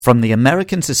From the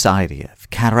American Society of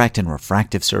Cataract and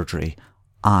Refractive Surgery,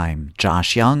 I'm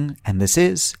Josh Young, and this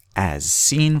is As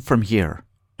Seen From Here.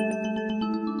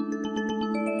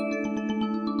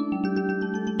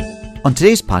 On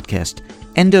today's podcast,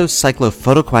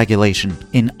 endocyclophotocoagulation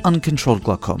in uncontrolled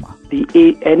glaucoma. The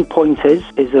endpoint is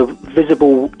a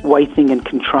visible whitening and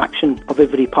contraction of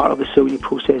every part of the ciliary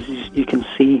process, as you can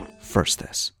see. First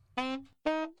this.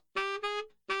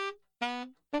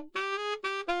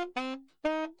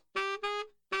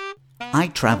 I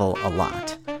travel a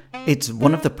lot. It's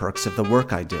one of the perks of the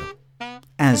work I do.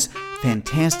 As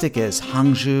fantastic as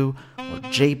Hangzhou or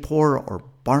Jaipur or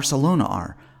Barcelona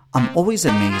are, I'm always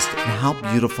amazed at how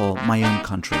beautiful my own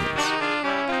country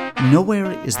is.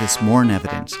 Nowhere is this more in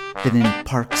evidence than in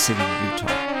Park City,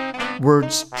 Utah.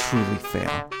 Words truly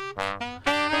fail.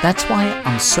 That's why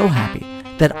I'm so happy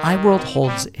that iWorld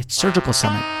holds its surgical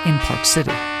summit in Park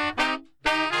City.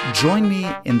 Join me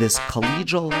in this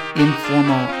collegial,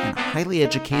 informal, and highly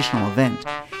educational event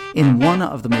in one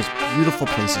of the most beautiful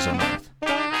places on earth.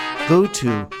 Go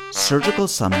to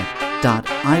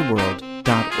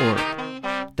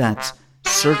surgicalsummit.iworld.org. That's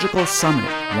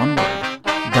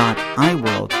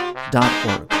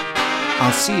surgicalsummit.iworld.org.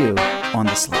 I'll see you on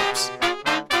the slopes.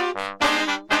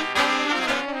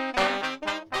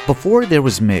 Before there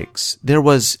was MIGS, there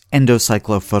was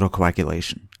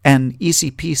endocyclophotocoagulation, and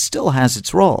ECP still has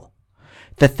its role.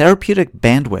 The therapeutic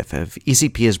bandwidth of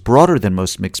ECP is broader than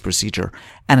most MIGS procedure,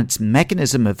 and its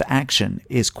mechanism of action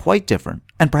is quite different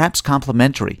and perhaps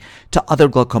complementary to other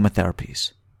glaucoma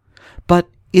therapies. But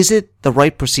is it the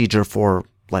right procedure for,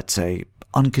 let's say,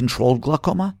 uncontrolled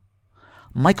glaucoma?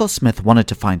 Michael Smith wanted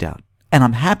to find out, and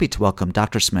I'm happy to welcome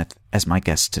Dr. Smith as my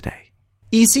guest today.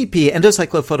 ECP,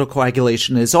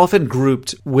 endocyclophotocoagulation, is often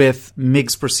grouped with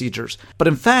MIGS procedures, but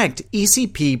in fact,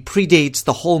 ECP predates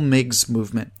the whole MIGS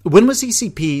movement. When was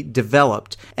ECP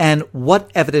developed, and what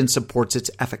evidence supports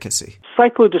its efficacy?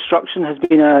 Cyclodestruction has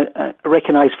been a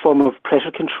recognized form of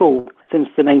pressure control since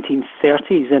the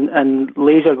 1930s, and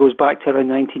laser goes back to around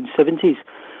the 1970s.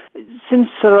 Since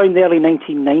around the early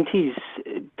 1990s,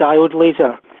 diode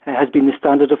laser has been the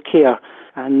standard of care,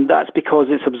 and that's because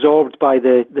it's absorbed by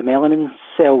the melanin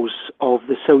cells of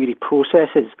the ciliary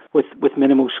processes with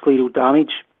minimal scleral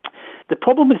damage. The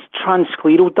problem with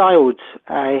transscleral diodes,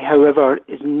 however,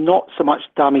 is not so much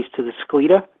damage to the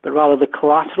sclera, but rather the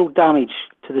collateral damage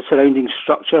to the surrounding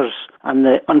structures and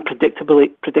the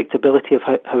unpredictability of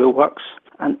how it works.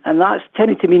 And that's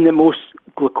tending to mean that most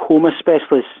glaucoma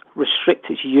specialists restrict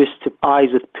its use to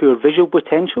eyes with poor visual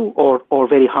potential or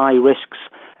very high risks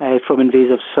from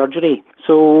invasive surgery.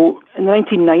 So in the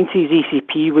 1990s,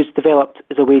 ECP was developed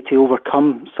as a way to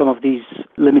overcome some of these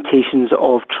limitations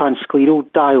of transscleral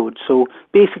diodes. So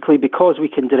basically, because we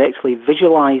can directly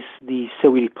visualize the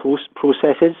ciliary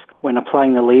processes when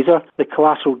applying the laser, the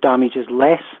collateral damage is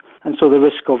less, and so the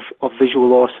risk of visual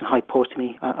loss and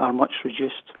hypotomy are much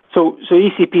reduced. So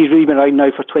ECP has really been around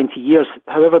now for 20 years.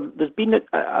 However, there's been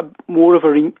more of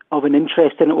an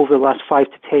interest in it over the last 5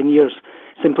 to 10 years,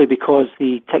 simply because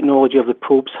the technology of the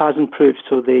probes has improved,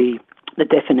 so the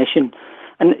definition.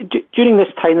 And during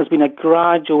this time, there's been a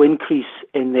gradual increase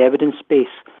in the evidence base.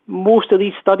 Most of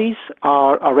these studies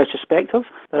are retrospective.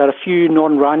 There are a few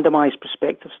non-randomized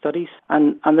prospective studies,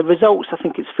 and the results, I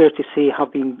think it's fair to say,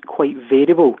 have been quite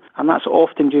variable, and that's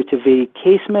often due to varied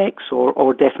case mix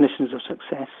or definitions of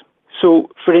success. So,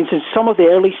 for instance, some of the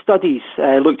early studies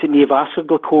looked at neovascular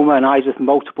glaucoma in eyes with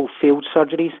multiple failed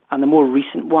surgeries, and the more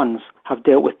recent ones have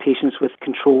dealt with patients with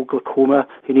controlled glaucoma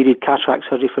who needed cataract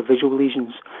surgery for visual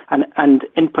lesions. And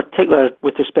in particular,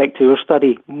 with respect to our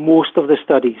study, most of the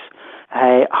studies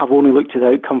have only looked at the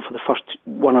outcome for the first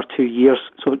 1 or 2 years,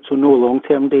 so no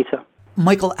long-term data.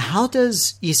 Michael, how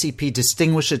does ECP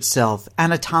distinguish itself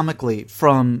anatomically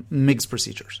from MIGS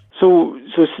procedures? So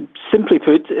simply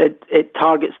put, it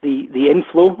targets the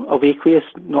inflow of aqueous,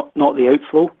 not the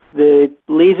outflow. The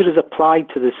laser is applied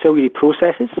to the ciliary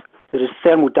processes. There is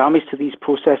thermal damage to these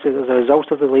processes as a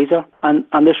result of the laser, and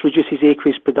this reduces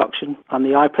aqueous production, and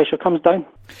the eye pressure comes down.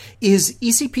 Is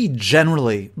ECP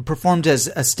generally performed as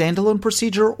a standalone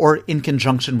procedure or in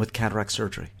conjunction with cataract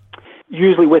surgery?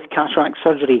 Usually with cataract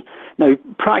surgery. Now,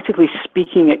 practically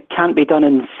speaking, it can't be done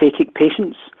in phakic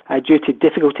patients due to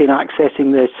difficulty in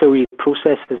accessing the ciliary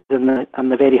processes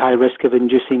and the very high risk of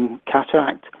inducing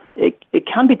cataract. It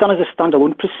can be done as a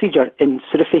standalone procedure in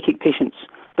pseudophakic patients,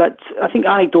 but I think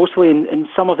anecdotally, in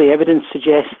some of the evidence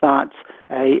suggests that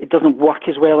it doesn't work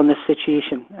as well in this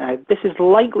situation. This is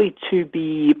likely to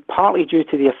be partly due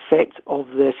to the effect of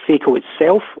the phaco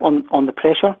itself on the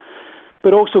pressure,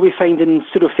 But also we find in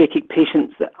pseudophakic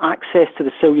patients that access to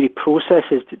the ciliary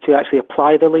processes to actually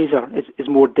apply the laser is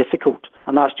more difficult,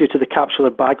 and that's due to the capsular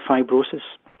bag fibrosis.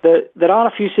 There are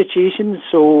a few situations,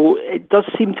 so it does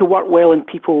seem to work well in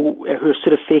people who are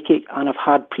pseudophakic and have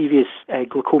had previous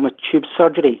glaucoma tube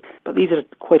surgery, but these are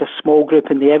quite a small group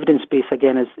and the evidence base,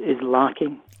 again, is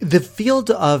lacking. The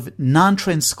field of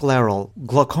non-transscleral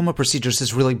glaucoma procedures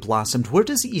has really blossomed. Where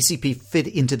does ECP fit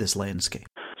into this landscape?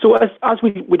 So as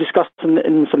we discussed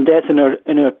in some depth in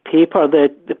our paper,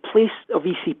 the place of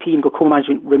ECP in glaucoma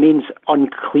management remains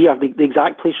unclear. The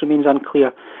exact place remains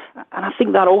unclear. And I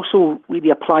think that also really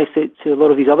applies to a lot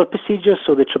of these other procedures,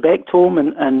 so the trabectome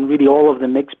and really all of the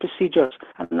MIGS procedures.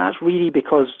 And that's really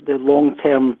because the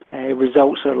long-term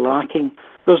results are lacking.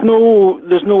 There's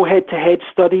no head-to-head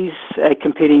studies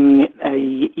comparing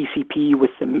ECP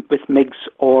with MIGS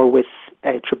or with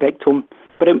trabectome.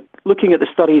 But looking at the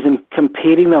studies and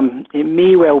comparing them, it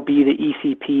may well be that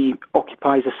ECP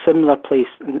occupies a similar place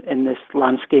in this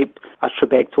landscape as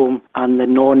trabectome and the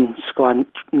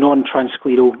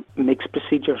non-transscleral MIGS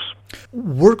procedures.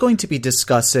 We're going to be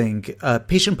discussing a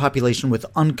patient population with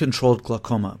uncontrolled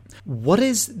glaucoma. What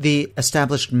is the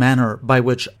established manner by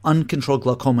which uncontrolled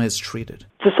glaucoma is treated?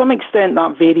 To some extent,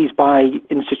 that varies by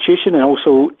institution and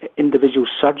also individual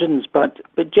surgeons. But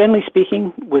generally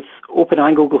speaking, with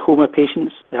open-angle glaucoma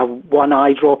patients, they have one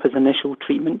eye drop as initial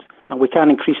treatment, and we can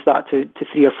increase that to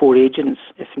 3 or 4 agents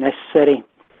if necessary.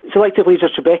 Selective laser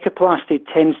trabecoplasty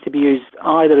tends to be used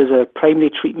either as a primary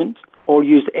treatment or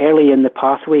used early in the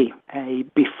pathway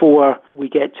before we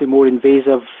get to more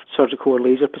invasive surgical or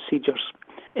laser procedures.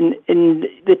 In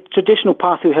the traditional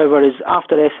pathway, however, is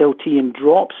after SLT and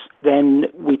drops, then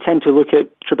we tend to look at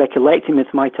trabeculectomy with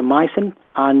mitomycin,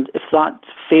 and if that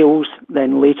fails,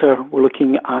 then later we're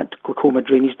looking at glaucoma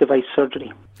drainage device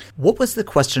surgery. What was the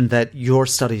question that your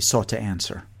study sought to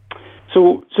answer?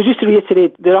 So just to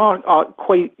reiterate, there are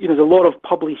there's a lot of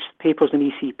published papers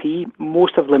in ECP.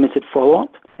 Most have limited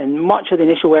follow-up, and much of the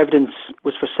initial evidence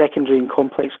was for secondary and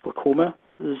complex glaucoma.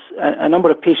 There's a number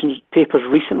of papers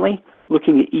recently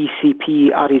looking at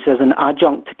ECP ARIES as an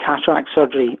adjunct to cataract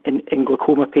surgery in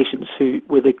glaucoma patients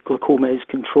where the glaucoma is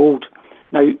controlled.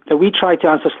 Now we tried to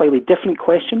answer a slightly different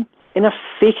question. In a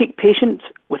phakic patient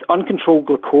with uncontrolled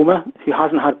glaucoma who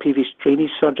hasn't had previous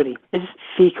drainage surgery, is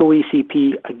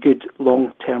FRCOECP a good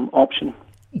long-term option?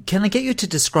 Can I get you to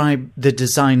describe the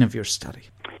design of your study?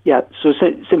 Yeah, so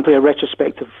simply a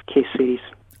retrospective case series.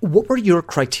 What were your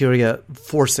criteria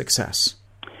for success?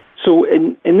 So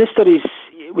in this study,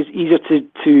 it was easier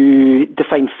to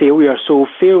define failure. So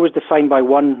failure was defined by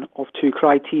one of 2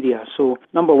 criteria. So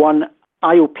number 1,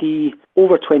 IOP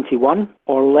over 21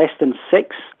 or less than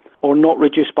 6, or not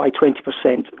reduced by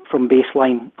 20% from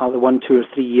baseline at the 1, 2 or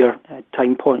 3 year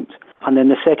time point. And then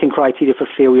the second criteria for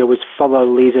failure was further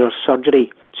laser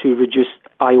surgery to reduce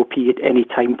IOP at any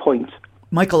time point.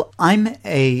 Michael, I'm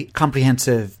a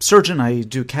comprehensive surgeon. I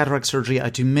do cataract surgery. I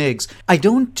do MIGS. I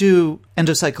don't do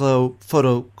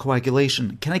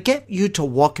endocyclophotocoagulation. Can I get you to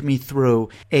walk me through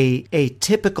a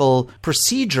typical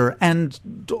procedure? And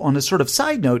on a sort of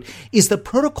side note, is the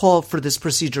protocol for this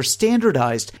procedure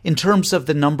standardized in terms of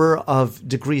the number of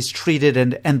degrees treated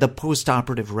and the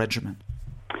post-operative regimen?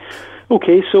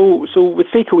 Okay, so with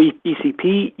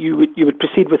FRCOECP, you would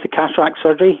proceed with the cataract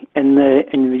surgery in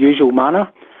the usual manner.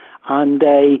 And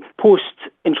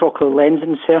post-intraocular lens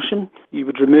insertion, you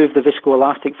would remove the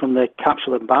viscoelastic from the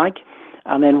capsular bag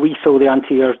and then refill the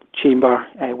anterior chamber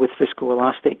with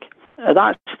viscoelastic. At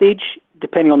that stage,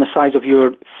 depending on the size of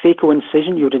your phaco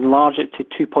incision, you would enlarge it to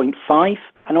 2.5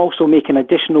 and also make an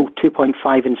additional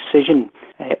 2.5 incision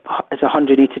as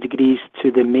 180 degrees to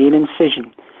the main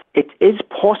incision. It is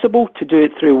possible to do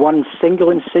it through one single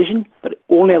incision, but it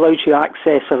only allows you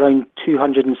access around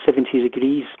 270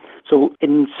 degrees. So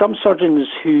in some surgeons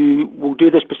who will do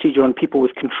this procedure on people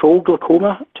with controlled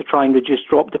glaucoma to try and reduce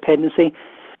drop dependency,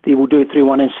 they will do it through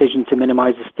one incision to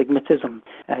minimize astigmatism.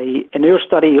 In our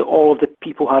study, all of the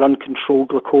people had uncontrolled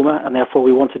glaucoma, and therefore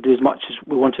we want to do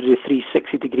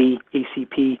 360-degree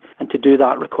ACP, and to do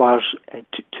that requires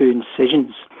 2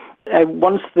 incisions.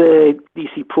 Once the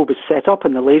DC probe is set up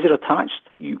and the laser attached,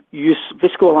 you use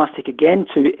viscoelastic again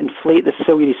to inflate the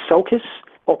ciliary sulcus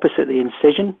opposite the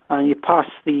incision, and you pass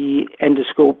the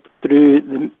endoscope through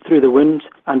the wound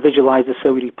and visualize the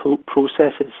ciliary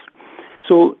processes.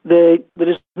 So there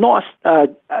is not a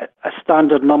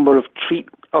standard number of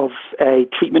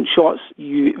treatment shots.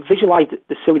 You visualize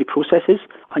the ciliary processes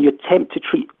and you attempt to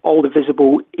treat all the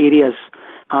visible areas.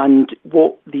 And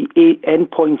what the end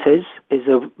point is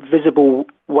a visible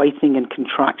whitening and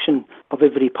contraction of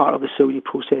every part of the ciliary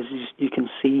process, as you can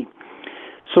see.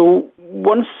 So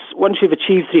once you've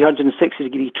achieved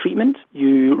 360-degree treatment,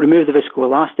 you remove the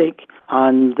viscoelastic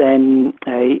and then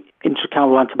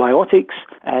intracameral antibiotics.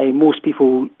 Most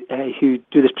people who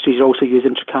do this procedure also use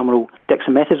intracameral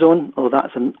dexamethasone, although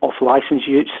that's an off-license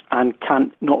use, and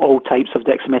not all types of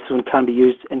dexamethasone can be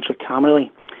used intracamerally.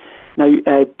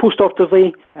 Now,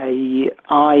 post-operatively,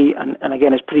 and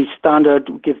again, it's pretty standard,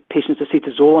 we give patients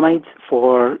acetazolamide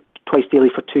for twice daily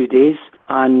for 2 days,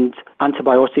 and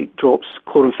antibiotic drops,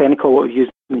 chloramphenicol, what we use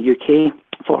in the UK,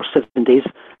 for 7 days.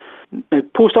 Now,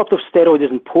 post-operative steroid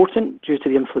is important due to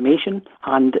the inflammation,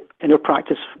 and in our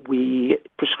practice, we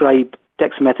prescribe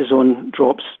dexamethasone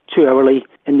drops 2 hourly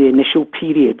in the initial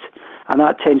period, and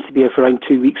that tends to be for around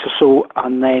 2 weeks or so,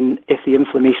 and then if the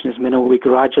inflammation is minimal, we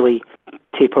gradually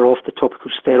taper off the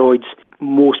topical steroids.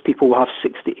 Most people will have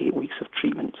 6 to 8 weeks of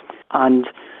treatment. And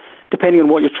depending on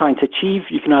what you're trying to achieve,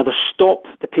 you can either stop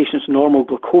the patient's normal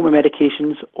glaucoma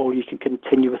medications or you can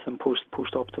continue with them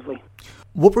post-operatively.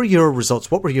 What were your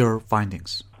results? What were your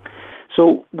findings?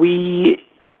 So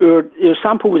our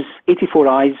sample was 84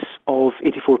 eyes of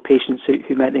 84 patients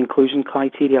who met the inclusion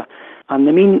criteria, and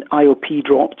the mean IOP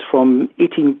dropped from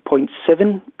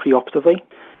 18.7 preoperatively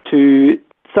to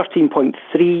 13.3,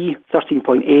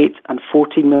 13.8 and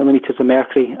 14 millimetres of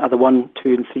mercury at the 1,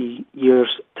 2 and 3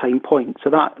 years time point. So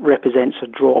that represents a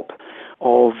drop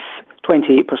of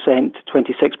 28%,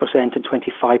 26% and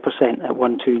 25% at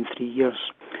 1, 2 and 3 years.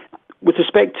 With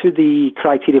respect to the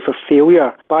criteria for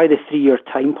failure, by the 3-year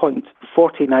time point,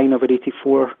 49 of our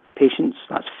 84 patients,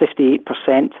 that's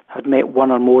 58%, had met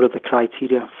one or more of the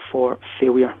criteria for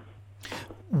failure.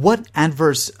 What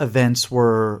adverse events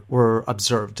were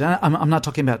observed? I'm not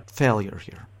talking about failure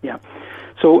here. Yeah.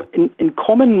 So in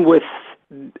common with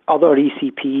other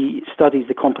ECP studies,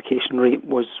 the complication rate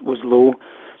was low.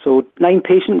 So 9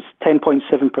 patients,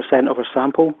 10.7% of our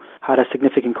sample, had a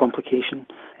significant complication.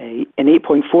 In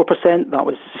 8.4%, that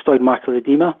was cystoid macular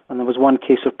edema, and there was 1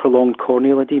 case of prolonged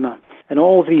corneal edema. In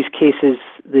all of these cases,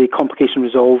 the complication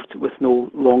resolved with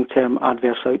no long-term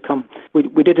adverse outcome.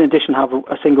 We did in addition have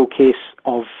a single case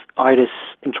of iris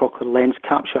intraocular lens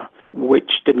capture,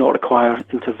 which did not require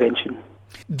intervention.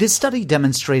 This study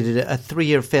demonstrated a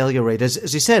 3-year failure rate,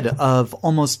 as you said, of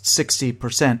almost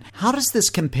 60%. How does this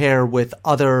compare with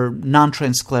other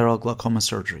non-transscleral glaucoma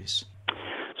surgeries?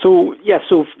 So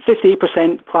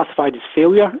 58% classified as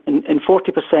failure, and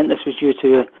 40% this was due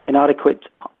to inadequate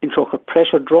intraocular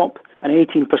pressure drop, and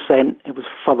 18% it was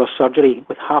further surgery,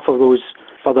 with half of those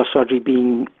further surgery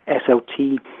being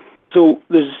SLT. So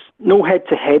there's no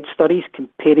head-to-head studies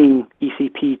comparing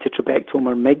ECP to trabectome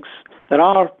or MIGS. There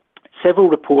are several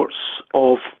reports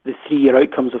of the 3-year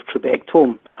outcomes of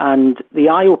trabectome, and the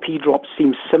IOP drop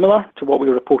seems similar to what we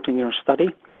were reporting in our study,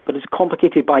 but it's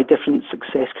complicated by different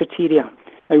success criteria.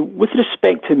 Now, with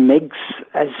respect to MIGS,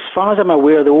 as far as I'm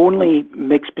aware, the only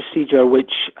MIGS procedure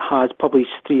which has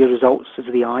published 3-year results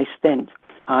is the eye stent.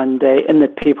 And in the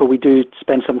paper, we do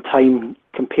spend some time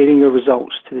comparing the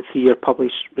results to the 3-year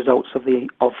published results of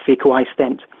FRCOphth eye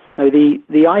stent. Now,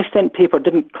 the eye stent paper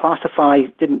didn't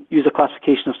use a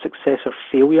classification of success or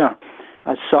failure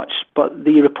as such, but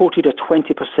they reported a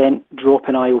 20% drop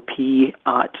in IOP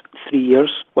at 3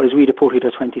 years, whereas we reported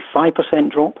a 25%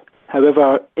 drop.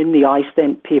 However, in the eye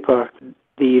stent paper,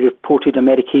 they reported a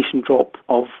medication drop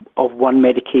of 1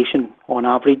 medication on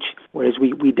average, whereas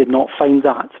we did not find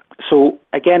that. So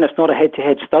again, it's not a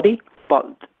head-to-head study, but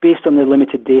based on the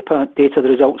limited data, the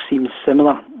results seem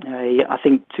similar. I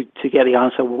think to get the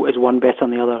answer, is one better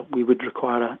than the other, we would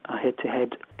require a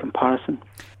head-to-head comparison.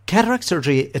 Cataract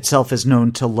surgery itself is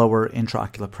known to lower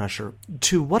intraocular pressure.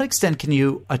 To what extent can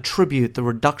you attribute the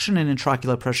reduction in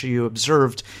intraocular pressure you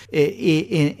observed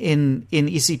in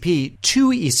ECP to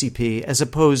ECP as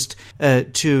opposed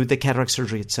to the cataract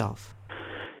surgery itself?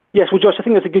 Yes, well, Josh, I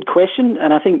think that's a good question,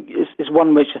 and I think it's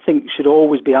one which I think should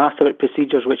always be asked about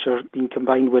procedures which are being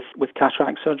combined with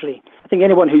cataract surgery. I think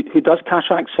anyone who does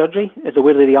cataract surgery is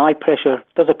aware that the eye pressure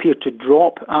does appear to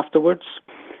drop afterwards.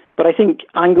 But I think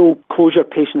angle closure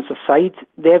patients aside,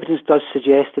 the evidence does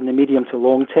suggest in the medium to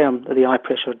long term that the eye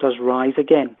pressure does rise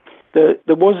again. There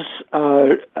was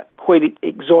a quite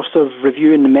exhaustive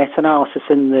review in the meta-analysis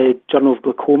in the Journal of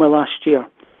Glaucoma last year,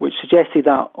 which suggested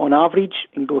that on average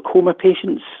in glaucoma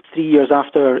patients, 3 years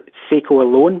after phaco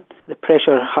alone, the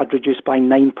pressure had reduced by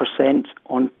 9%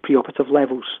 on preoperative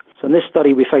levels. So in this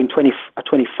study we found a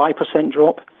 25%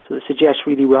 drop, so it suggests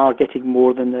really we are getting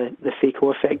more than the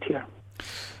phaco effect here.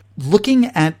 Looking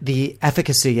at the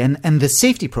efficacy and the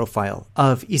safety profile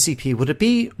of ECP, would it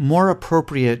be more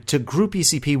appropriate to group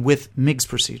ECP with MIGS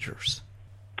procedures?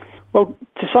 Well,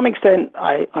 to some extent,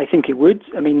 I think it would.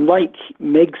 I mean, like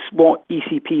MIGS, what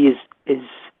ECP is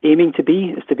aiming to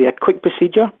be is to be a quick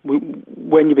procedure.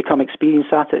 When you become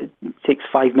experienced at it, it takes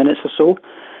 5 minutes or so.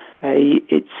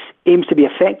 It aims to be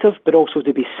effective, but also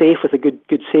to be safe with a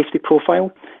good safety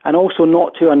profile, and also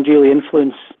not to unduly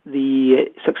influence the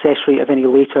success rate of any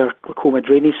later glaucoma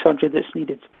drainage surgery that's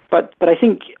needed. But I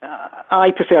think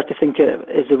I prefer to think it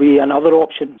as another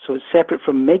option. So it's separate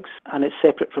from MIGS and it's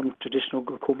separate from traditional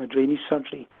glaucoma drainage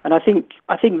surgery. And I think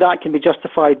that can be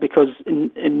justified because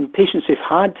in patients who've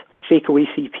had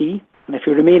FRCOECP, and if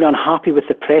you remain unhappy with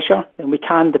the pressure, then we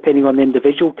can, depending on the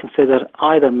individual, consider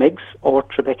either MIGS or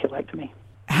trabeculectomy.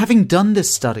 Having done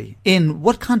this study, in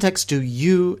what context do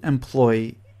you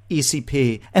employ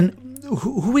ECP? And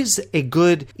who is a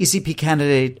good ECP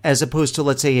candidate as opposed to,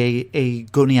 let's say, a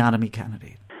goniotomy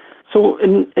candidate? So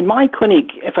in my clinic,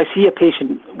 if I see a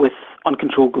patient with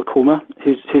uncontrolled glaucoma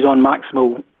who's on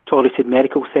maximal tolerated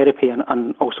medical therapy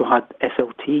and also had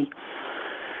SLT,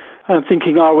 I'm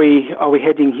thinking, are we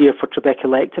heading here for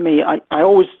trabeculectomy? I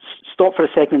always stop for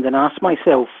a second and ask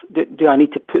myself, do I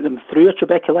need to put them through a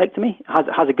trabeculectomy?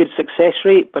 It has a good success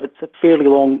rate, but it's a fairly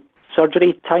long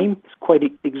surgery time. It's quite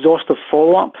exhaustive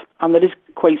follow-up, and there is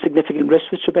quite significant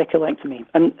risk with trabeculectomy.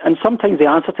 And sometimes the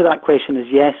answer to that question is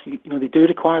yes, they do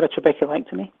require a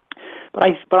trabeculectomy. But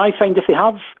I find if they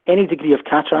have any degree of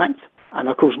cataract, and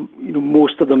of course,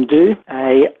 most of them do,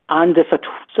 and if a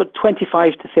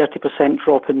 25 to 30%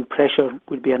 drop in pressure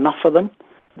would be enough for them,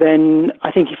 then I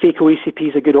think FRCOECP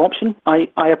is a good option. I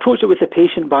approach it with the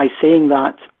patient by saying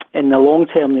that in the long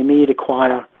term they may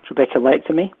require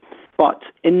trabeculectomy, but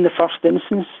in the first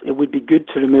instance it would be good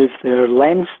to remove their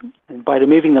lens, and by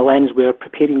removing the lens we're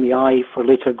preparing the eye for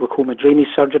later glaucoma drainage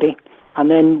surgery. And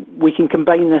then we can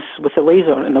combine this with the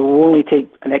laser, and it will only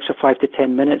take an extra 5 to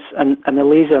 10 minutes, and the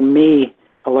laser may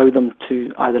allow them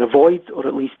to either avoid or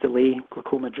at least delay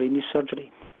glaucoma drainage surgery.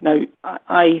 Now,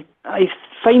 I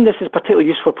find this is a particularly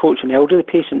useful approach in elderly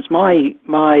patients. My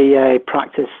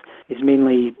practice is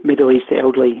mainly middle-aged to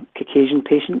elderly Caucasian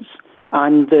patients,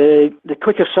 and the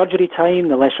quicker surgery time,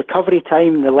 the less recovery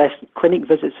time, the less clinic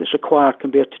visits that's required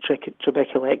compared to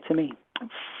trabeculectomy.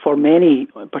 For many,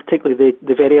 particularly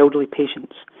the very elderly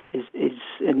patients, is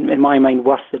in my mind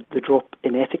worth the drop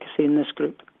in efficacy in this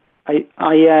group. I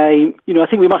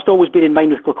think we must always bear in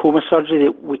mind with glaucoma surgery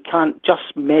that we can't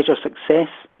just measure success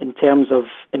in terms of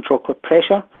intraocular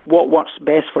pressure. What works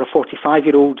best for a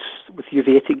 45-year-old with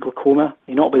uveitic glaucoma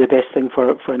may not be the best thing for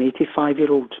an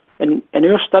 85-year-old. In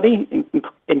our study,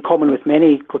 in common with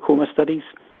many glaucoma studies,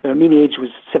 our mean age was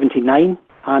 79.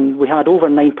 And we had over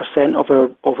 9% of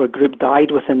our group died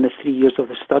within the 3 years of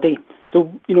the study.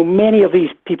 So, many of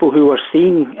these people who are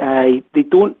seeing, they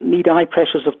don't need eye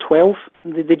pressures of 12.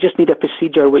 They just need a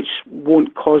procedure which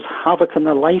won't cause havoc in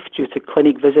their life due to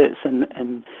clinic visits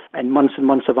and months and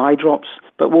months of eye drops,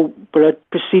 but a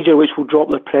procedure which will drop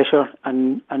their pressure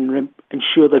and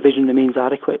ensure their vision remains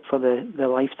adequate for their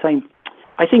lifetime.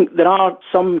 I think there are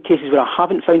some cases where I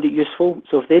haven't found it useful.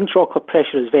 So if the intraocular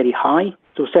pressure is very high,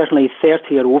 so certainly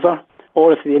 30 or over,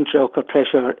 or if the intraocular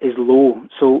pressure is low.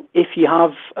 So if you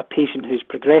have a patient who's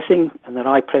progressing and their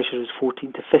eye pressure is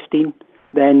 14 to 15,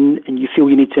 and you feel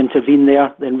you need to intervene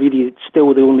there, then really it's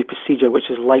still the only procedure which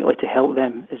is likely to help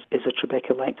them is a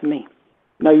trabeculectomy.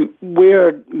 Now,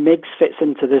 where MIGS fits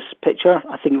into this picture,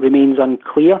 I think remains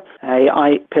unclear.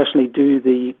 I personally do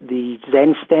the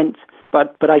Zen stent,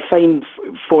 but I find,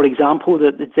 for example,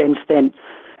 that the Zen stent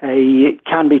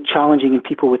can be challenging in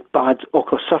people with bad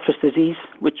ocular surface disease,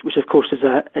 which of course is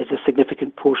a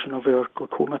significant portion of our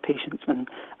glaucoma patients,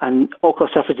 and ocular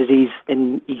surface disease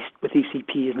with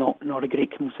ECP is not a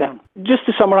great concern. Just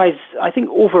to summarise, I think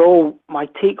overall my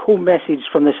take-home message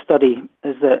from this study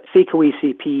is that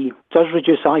FRCOECP does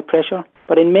reduce eye pressure,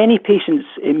 but in many patients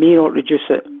it may not reduce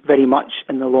it very much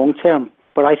in the long term.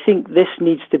 But I think this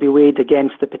needs to be weighed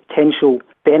against the potential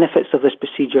benefits of this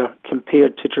procedure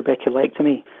compared to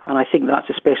trabeculectomy, and I think that's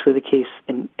especially the case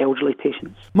in elderly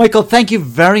patients. Michael, thank you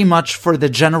very much for the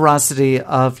generosity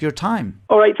of your time.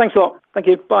 All right, thanks a lot. Thank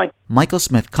you. Bye. Michael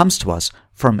Smith comes to us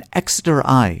from Exeter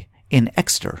Eye in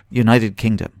Exeter, United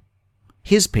Kingdom.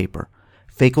 His paper,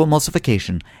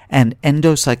 Phacoemulsification and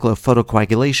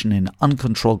Endocyclophotocoagulation in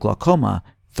Uncontrolled Glaucoma,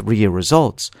 3-year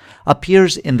results,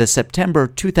 appears in the September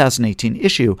 2018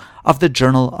 issue of the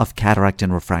Journal of Cataract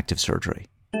and Refractive Surgery.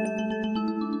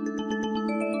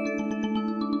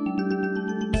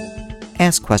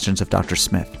 Ask questions of Dr.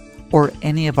 Smith or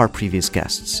any of our previous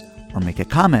guests, or make a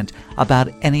comment about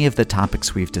any of the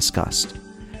topics we've discussed.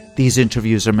 These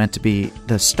interviews are meant to be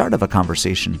the start of a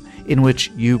conversation in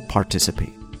which you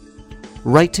participate.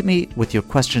 Write to me with your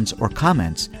questions or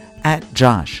comments at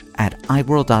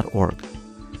josh@eyeworld.org.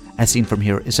 As Seen From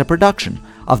Here is a production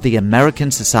of the American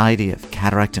Society of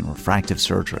Cataract and Refractive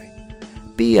Surgery.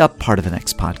 Be a part of the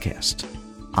next podcast.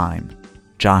 I'm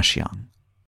Josh Young.